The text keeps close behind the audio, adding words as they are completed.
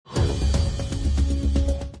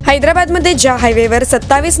हैदराबादमध्ये ज्या हायवेवर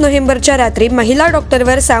 27 नोव्हेंबरच्या रात्री महिला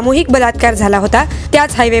डॉक्टरवर सामूहिक बलात्कार झाला होता,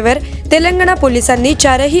 त्याच हायवेवर तेलंगणा पोलिसांनी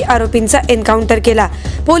चारही आरोपींचा एन्काउंटर केला।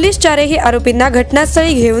 पोलीस चारही आरोपींना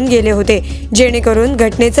घटनास्थळी घेऊन गेले होते, जेणेकरून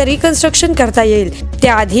घटनेचं रिकन्स्ट्रक्शन करता येईल।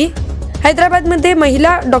 त्याआधी हैदराबादमध्ये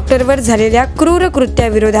महिला डॉक्टरवर झालेल्या क्रूर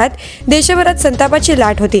कृत्याविरोधात देशभरात संतापाची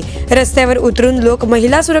लाट होती। रस्त्यावर उतरून लोक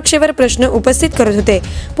महिला सुरक्षेवर प्रश्न उपस्थित करत होते।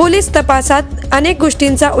 पोलीस तपासात अनेक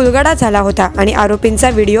गोष्टींचा उलगडा झाला होता आणि आरोपींचा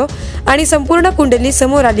व्हिडिओ आणि संपूर्ण कुंडली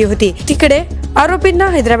समोर आली होती। तिकडे आरोपींना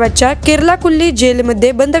हैदराबादच्या केरलाकुल्ली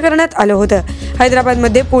जेलमध्ये बंद करण्यात आलं होतं।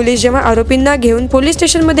 हैदराबादमध्ये पोलीस जेव्हा आरोपींना घेऊन पोलीस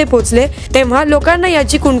स्टेशनमध्ये पोहोचले, तेव्हा लोकांना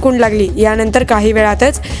याची कुणकुण लागली। यानंतर काही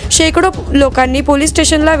वेळातच शेकडो लोकांनी पोलीस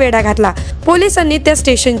स्टेशनला वेढा घातला। पोलिसांनी त्या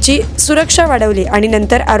स्टेशनची सुरक्षा वाढवली आणि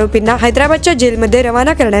नंतर आरोपींना हैदराबादच्या जेलमध्ये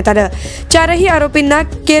रवाना करण्यात आलं। चारही आरोपींना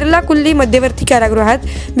केरलाकुल्ली मध्यवर्ती कारागृहात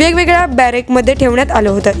वेगवेगळ्या बॅरेकमध्ये ठेवण्यात आलं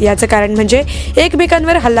होतं। याचं कारण म्हणजे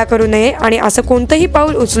एकमेकांवर हल्ला करू नये आणि असं कोणतंही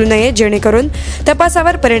पाऊल उचलू नये, जेणेकरून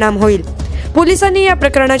तपासावर परिणाम होईल। पोलिसांनी या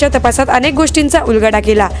प्रकरणाच्या तपासात अनेक गोष्टींचा उलगडा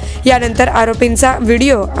केला। यानंतर आरोपींचा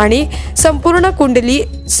व्हिडिओ आणि संपूर्ण कुंडली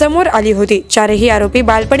समोर आली होती। चारही आरोपी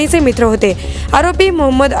बालपणीचे मित्र होते। आरोपी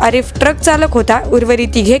मोहम्मद आरिफ ट्रक चालक होता, उर्वरित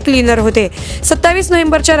तिघे क्लीनर होते। 27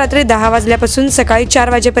 नोव्हेंबरच्या रात्री 10 वाजल्यापासून सकाळी 4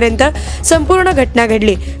 वाजेपर्यंत संपूर्ण घटना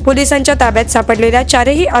घडली। पोलिसांच्या ताब्यात सापडलेल्या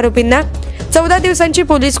चारही आरोपींना 14 दिवसांची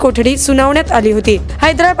पोलीस कोठडी सुनावण्यात आली होती।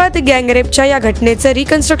 हैदराबाद गँगरेपच्या या घटनेचं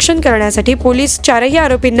रिकन्स्ट्रक्शन करण्यासाठी पोलीस चारही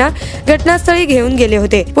आरोपींना घटनास्थळी घेऊन गेले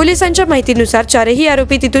होते। पोलिसांच्या माहितीनुसार चारही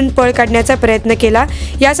आरोपी तिथून पळ काढण्याचा प्रयत्न केला,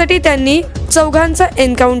 यासाठी त्यांनी चौघांचा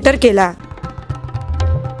एन्काउंटर केला।